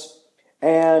themselves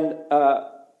and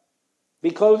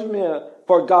be clothed with humility.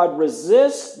 For God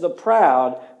resists the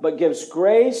proud, but gives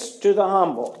grace to the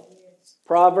humble.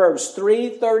 Proverbs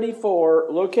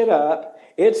 3:34, look it up.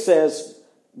 It says,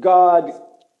 God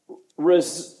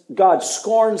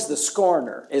scorns the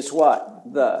scorner, is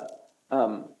what the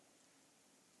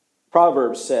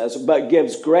Proverbs says, but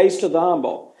gives grace to the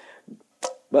humble.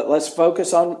 But let's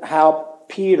focus on how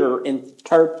Peter,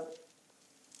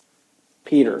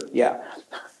 yeah.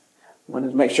 I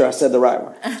wanted to make sure I said the right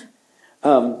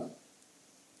one.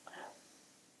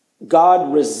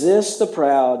 God resists the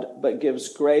proud, but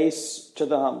gives grace to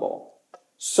the humble.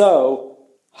 So,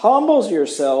 humble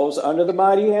yourselves under the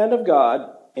mighty hand of God.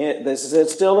 This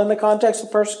is still in the context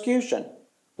of persecution.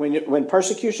 When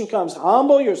persecution comes,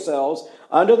 humble yourselves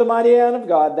under the mighty hand of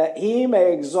God, that he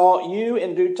may exalt you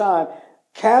in due time.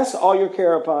 Cast all your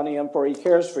care upon him, for he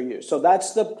cares for you. So that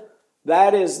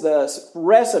is the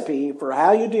recipe for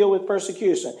how you deal with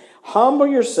persecution. Humble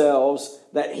yourselves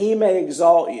that he may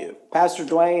exalt you. Pastor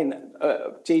Dwayne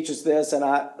teaches this, and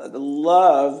I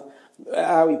love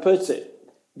how he puts it,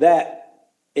 that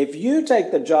if you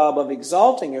take the job of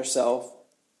exalting yourself,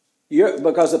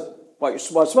 because of what you're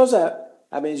supposed to,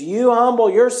 that means you humble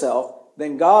yourself,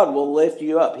 then God will lift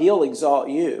you up. He'll exalt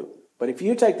you. But if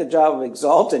you take the job of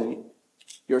exalting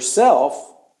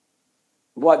yourself,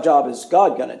 what job is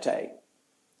God going to take?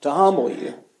 To humble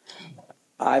you.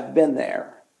 I've been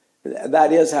there.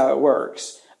 That is how it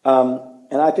works.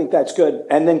 And I think that's good.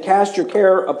 And then cast your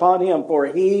care upon him, for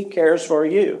he cares for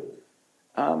you.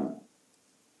 Have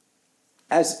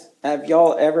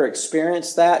y'all ever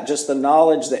experienced that? Just the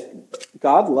knowledge that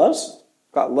God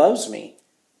loves me.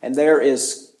 And there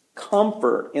is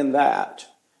comfort in that.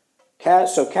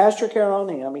 So cast your care on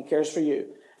him. He cares for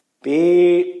you.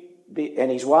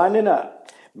 And he's winding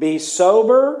up. Be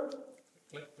sober.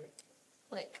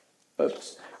 Click.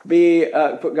 Oops.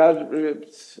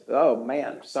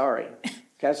 Sorry.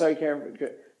 Cast all your care.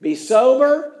 Be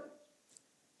sober.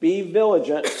 Be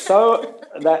vigilant. So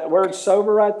that word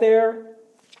sober right there,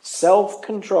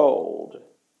 self-controlled.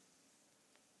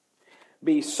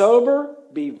 Be sober.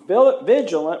 Be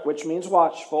vigilant, which means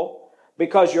watchful,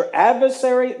 because your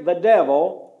adversary, the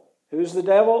devil, who's the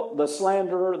devil? The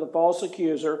slanderer, the false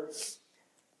accuser.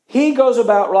 He goes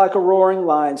about like a roaring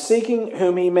lion, seeking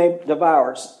whom he may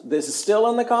devour. This is still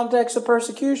in the context of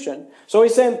persecution. So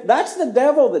he's saying that's the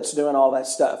devil that's doing all that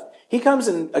stuff. He comes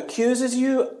and accuses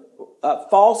you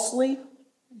falsely.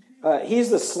 He's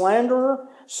the slanderer.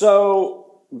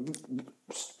 So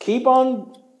keep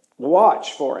on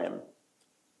watch for him.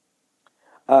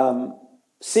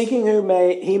 Seeking whom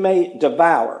he may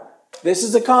devour. This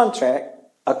is a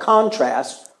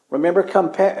contrast. Remember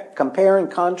compare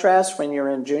and contrast when you're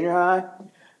in junior high?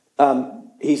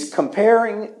 He's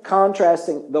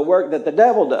contrasting the work that the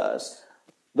devil does.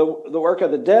 The work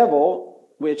of the devil,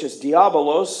 which is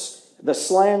diabolos, the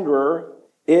slanderer,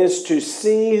 is to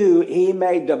see who he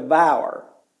may devour.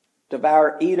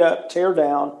 Devour, eat up, tear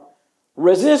down.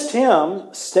 Resist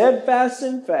him, steadfast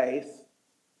in faith,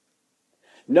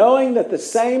 knowing that the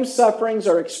same sufferings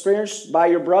are experienced by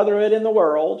your brotherhood in the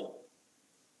world,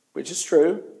 which is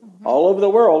true. All over the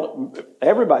world,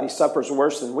 everybody suffers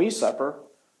worse than we suffer.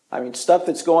 I mean, stuff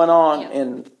that's going on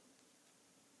in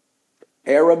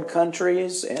Arab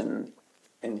countries, in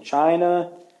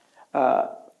China.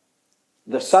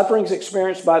 The sufferings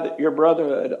experienced by your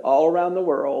brotherhood all around the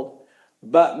world.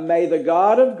 But may the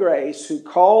God of grace, who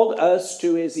called us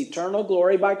to his eternal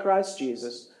glory by Christ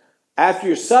Jesus, after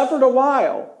you suffered a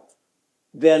while,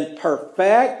 then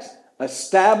perfect,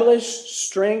 establish,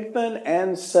 strengthen,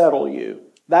 and settle you.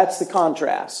 That's the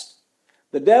contrast.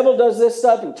 The devil does this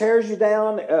stuff and tears you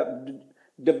down,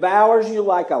 devours you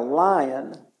like a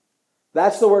lion.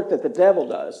 That's the work that the devil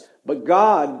does. But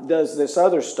God does this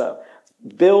other stuff,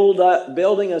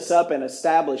 building us up and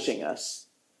establishing us,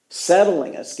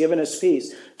 settling us, giving us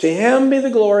peace. To him be the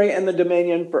glory and the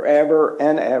dominion forever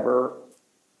and ever.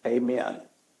 Amen.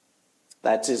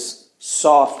 That's his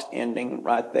soft ending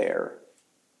right there.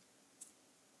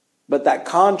 But that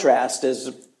contrast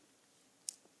is,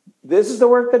 this is the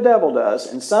work the devil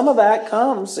does, and some of that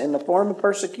comes in the form of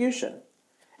persecution.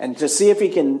 And to see if he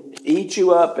can eat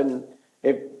you up,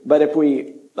 but if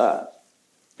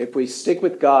we stick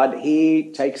with God,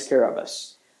 he takes care of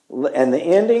us. And the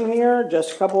ending here,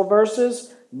 just a couple of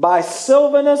verses. By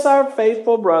Silvanus, our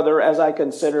faithful brother, as I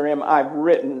consider him, I've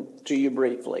written to you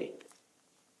briefly.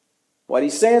 What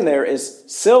he's saying there is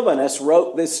Silvanus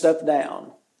wrote this stuff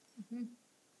down. Mm-hmm.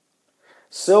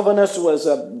 Silvanus was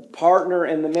a partner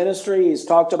in the ministry. He's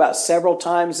talked about several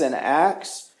times in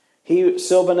Acts.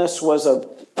 Silvanus was a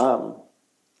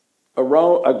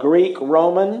Greek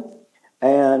Roman,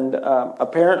 and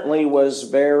apparently was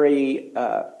very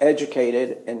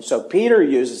educated. And so Peter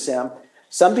uses him.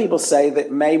 Some people say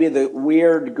that maybe the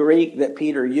weird Greek that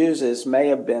Peter uses may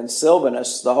have been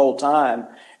Silvanus the whole time.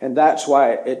 And that's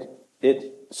why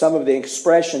some of the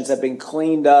expressions have been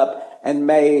cleaned up and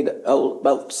made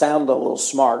sound a little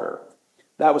smarter.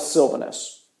 That was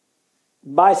Silvanus.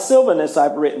 By Silvanus,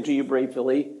 I've written to you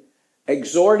briefly,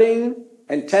 exhorting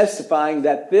and testifying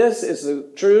that this is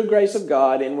the true grace of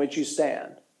God in which you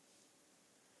stand.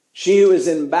 She who is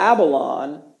in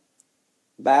Babylon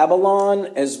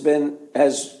is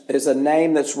a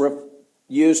name that's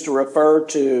used to refer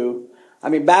to,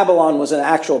 Babylon was an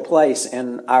actual place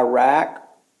in Iraq.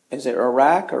 Is it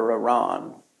Iraq or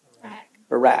Iran?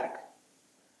 Iraq.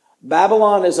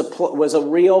 Babylon was a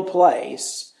real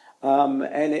place,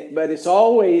 but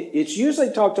it's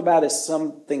usually talked about as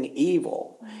something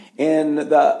evil. In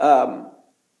the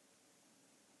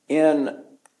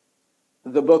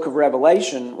book of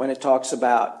Revelation, when it talks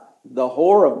about the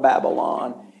whore of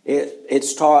Babylon,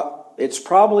 it's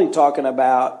probably talking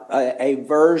about a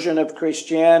version of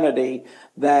Christianity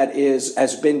that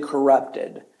has been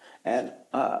corrupted,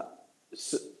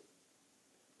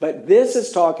 but this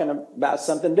is talking about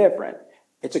something different.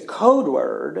 It's a code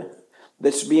word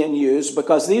that's being used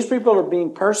because these people are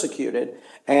being persecuted,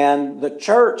 and the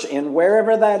church in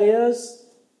wherever that is,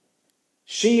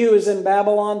 she who is in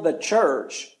Babylon, the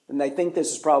church, and they think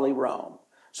this is probably Rome.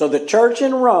 So the church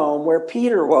in Rome, where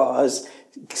Peter was,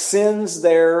 sends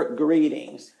their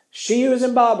greetings. She who is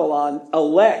in Babylon,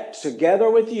 elect together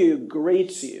with you,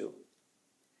 greets you.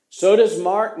 So does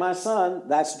Mark, my son,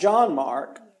 that's John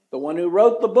Mark, the one who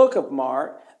wrote the book of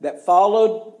Mark, that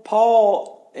followed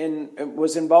Paul and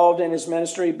was involved in his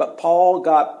ministry, but Paul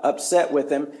got upset with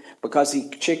him because he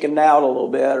chickened out a little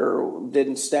bit or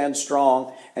didn't stand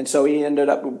strong. And so he ended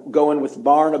up going with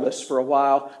Barnabas for a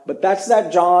while. But that's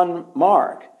that John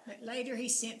Mark. But later he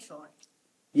sent for him.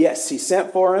 Yes, he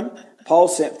sent for him. Paul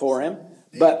sent for him.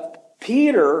 But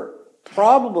Peter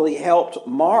probably helped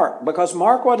Mark because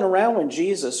Mark wasn't around when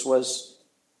Jesus was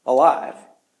alive.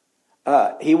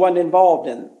 He wasn't involved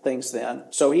in things then.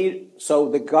 So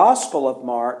the Gospel of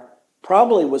Mark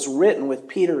probably was written with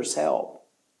Peter's help.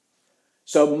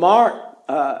 So Mark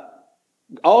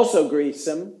also greets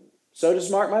him. So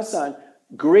does Mark, my son.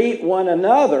 Greet one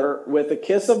another with a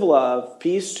kiss of love.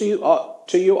 Peace to you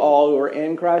all who are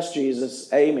in Christ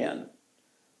Jesus. Amen.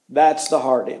 That's the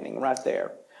hard ending right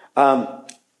there.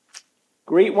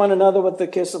 Greet one another with a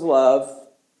kiss of love.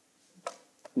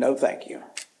 No, thank you.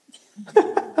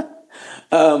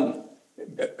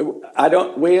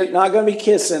 We're not going to be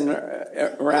kissing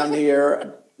around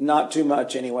here, not too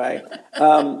much anyway.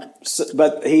 I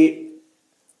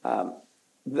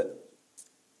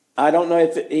don't know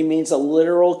if he means a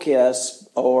literal kiss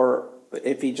or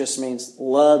if he just means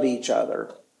love each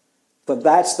other. But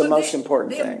that's the most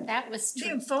important thing. That was true.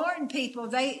 Them foreign people,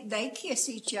 they kiss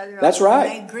each other. That's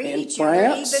right. They greet each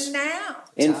France, other even now.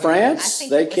 In France,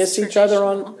 they kiss each other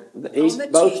on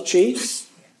both cheeks.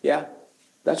 Yeah,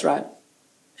 that's right.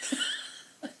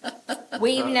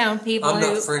 We've known people I'm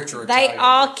not who French or they Italian.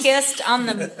 all kissed on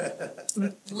the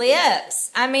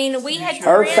lips. I mean, we had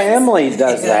Her friends. family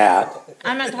does that.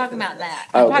 I'm not talking about that.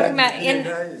 I'm Okay. talking about in.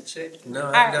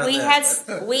 No, I've done We that. have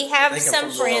I think I'm some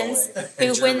from friends Norway,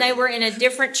 who, when they Germany. were in a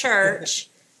different church,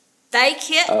 they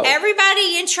kissed. Oh.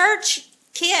 Everybody in church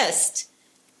kissed,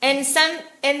 and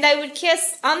they would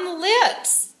kiss on the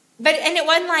lips. But it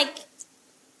wasn't like.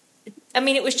 I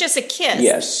mean, it was just a kiss.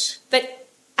 Yes. But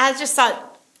I just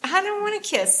thought, I don't want to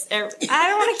kiss. I don't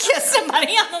want to kiss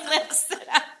somebody on the lips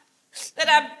that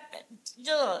I.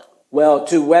 Ugh. Well,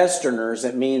 to Westerners,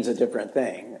 it means a different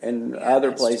thing. In other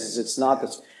that's places, it's not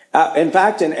this. In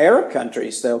fact, in Arab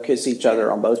countries, they'll kiss each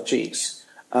other on both cheeks.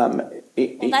 Well, that's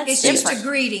It's just a different.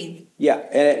 greeting. Yeah,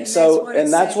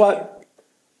 And that's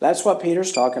that's what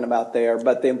Peter's talking about there.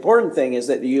 But the important thing is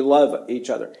that you love each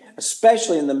other,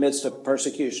 especially in the midst of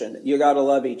persecution. You got to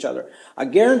love each other. I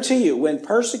guarantee you, when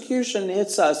persecution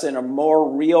hits us in a more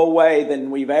real way than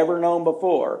we've ever known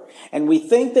before, and we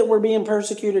think that we're being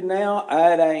persecuted now,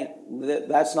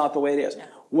 that's not the way it is.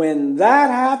 When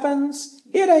that happens,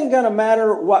 it ain't going to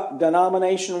matter what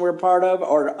denomination we're part of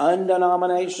or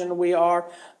undenomination we are.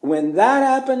 When that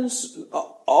happens,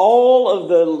 all of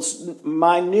the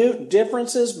minute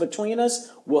differences between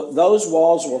us, those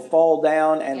walls will fall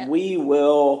down, and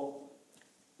we'll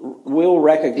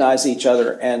recognize each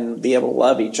other and be able to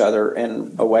love each other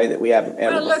in a way that we haven't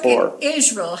ever Well, look before. at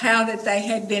Israel, how that they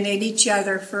had been at each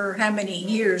other for how many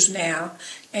years now.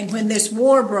 And when this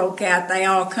war broke out, they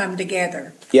all come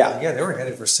together. Yeah. Yeah, they were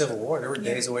headed for civil war. They were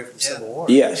days away from civil war.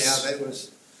 Yes. Yeah, that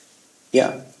was.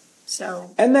 Yeah.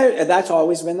 So And that's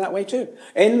always been that way too.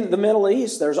 In the Middle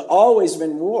East, there's always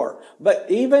been war. But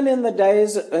even in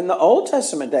the Old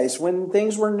Testament days, when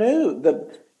things were new, the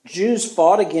Jews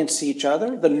fought against each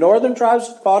other. The northern tribes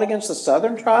fought against the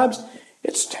southern tribes.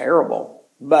 It's terrible.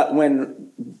 But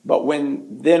when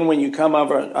you come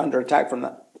under attack from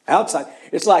the outside,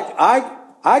 it's like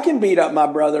I can beat up my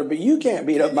brother, but you can't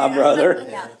beat up my brother.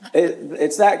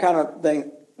 It's that kind of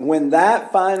thing.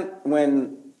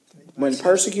 When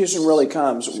persecution really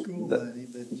comes,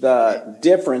 the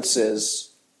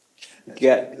differences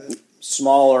get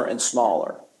smaller and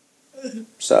smaller.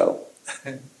 So,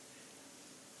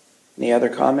 any other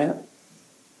comment?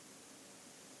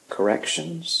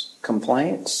 Corrections?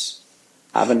 Complaints?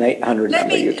 I have an 800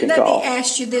 number you can call. Let me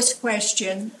ask you this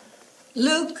question.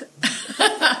 Luke,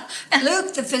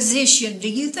 the physician, do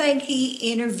you think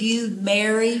he interviewed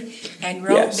Mary and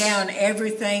wrote Yes. down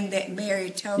everything that Mary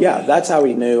told Yeah, him? that's how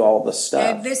he knew all the And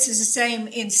stuff. this is the same,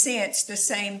 in sense, the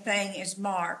same thing as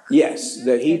Mark. Yes,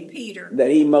 that And Peter.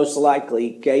 he most likely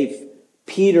gave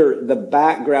Peter the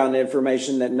background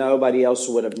information that nobody else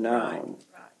would have known.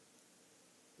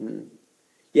 Right.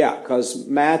 Yeah, because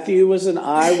Matthew was an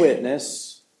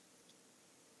eyewitness.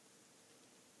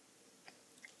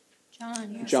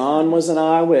 John was an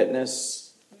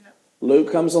eyewitness.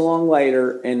 Luke comes along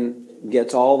later and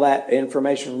gets all that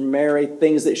information from Mary,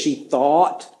 things that she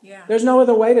thought. Yeah. There's no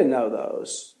other way to know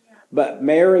those. But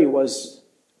Mary was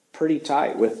pretty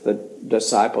tight with the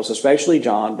disciples, especially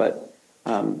John, but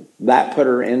that put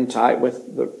her in tight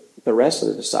with the rest of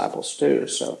the disciples too.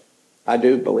 So I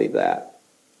do believe that.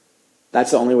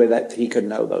 That's the only way that he could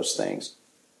know those things.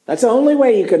 That's the only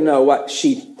way he could know what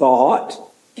she thought.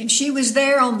 And she was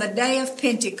there on the day of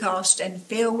Pentecost and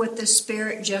filled with the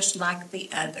Spirit just like the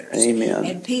others. Amen.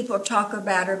 And people talk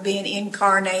about her being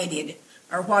incarnated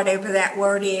or whatever that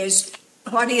word is.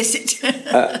 What is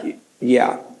it?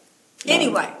 Yeah.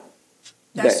 Anyway,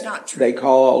 that's not true. They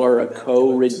call her a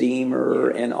co-redeemer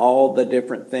and all the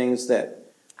different things that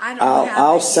I don't know how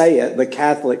I'll they- say it. The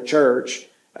Catholic Church.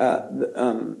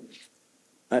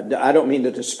 I don't mean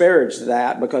to disparage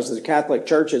that because the Catholic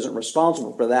Church isn't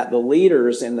responsible for that. The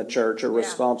leaders in the church are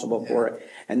responsible for it.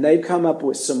 And they've come up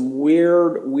with some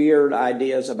weird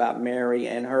ideas about Mary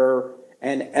and her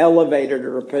and elevated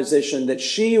her position that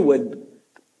she would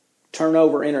turn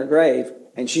over in her grave,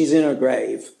 and she's in a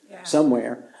grave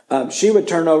somewhere. She would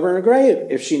turn over in her grave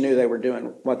if she knew they were doing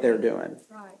what they were doing.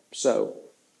 Right. So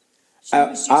She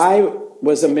was just- I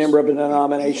was a member of a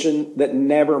denomination that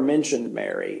never mentioned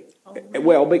Mary.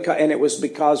 Well, and it was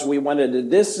because we wanted to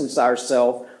distance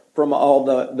ourselves from all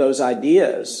those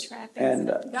ideas. And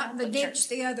Got the ditch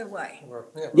the other way.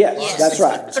 yes, that's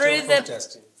right.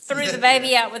 Threw the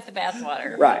baby out with the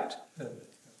bathwater. Right.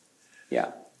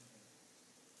 Yeah.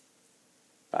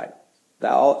 Right.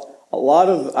 A lot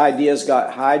of ideas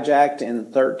got hijacked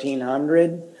in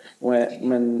 1300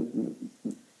 when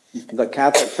the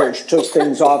Catholic Church took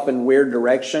things off in weird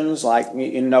directions, like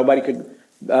nobody could.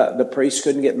 The priests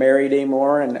couldn't get married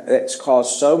anymore, and it's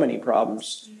caused so many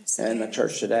problems in the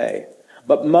church today.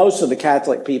 But most of the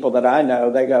Catholic people that I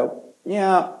know, they go,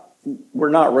 yeah, we're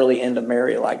not really into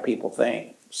Mary like people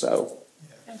think. So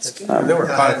There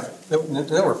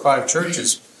were five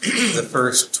churches the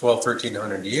first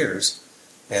 1300 years,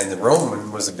 and the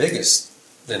Roman was the biggest.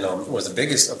 Was the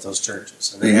biggest of those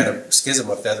churches, and they had a schism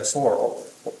with the other four.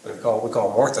 We call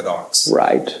them Orthodox.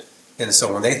 Right. And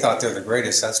so when they thought they were the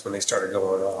greatest, that's when they started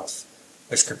going off.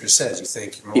 The Scripture says, "You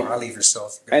think you're more highly of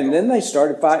yourself." And then they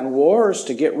started fighting wars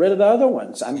to get rid of the other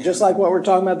ones. Just like what we're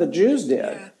talking about the Jews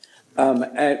did.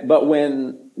 But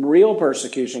when real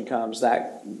persecution comes,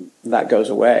 that goes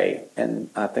away, and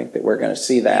I think that we're going to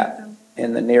see that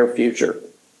in the near future.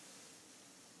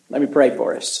 Let me pray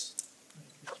for us.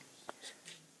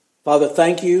 Father,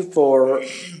 thank you for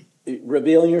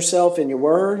revealing yourself in your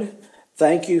word.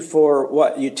 Thank you for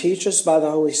what you teach us by the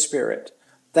Holy Spirit.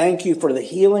 Thank you for the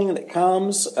healing that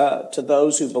comes to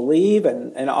those who believe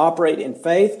and operate in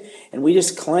faith. And we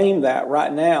just claim that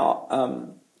right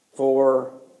now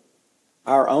for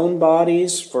our own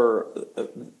bodies, for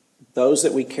those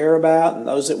that we care about and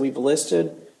those that we've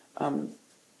listed,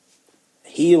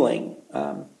 healing.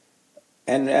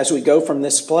 And as we go from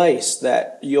this place,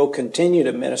 that you'll continue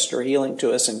to minister healing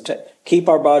to us and keep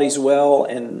our bodies well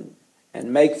and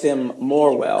make them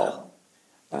more well.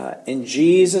 In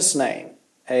Jesus' name,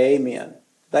 amen.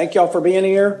 Thank y'all for being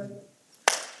here.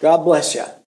 God bless you.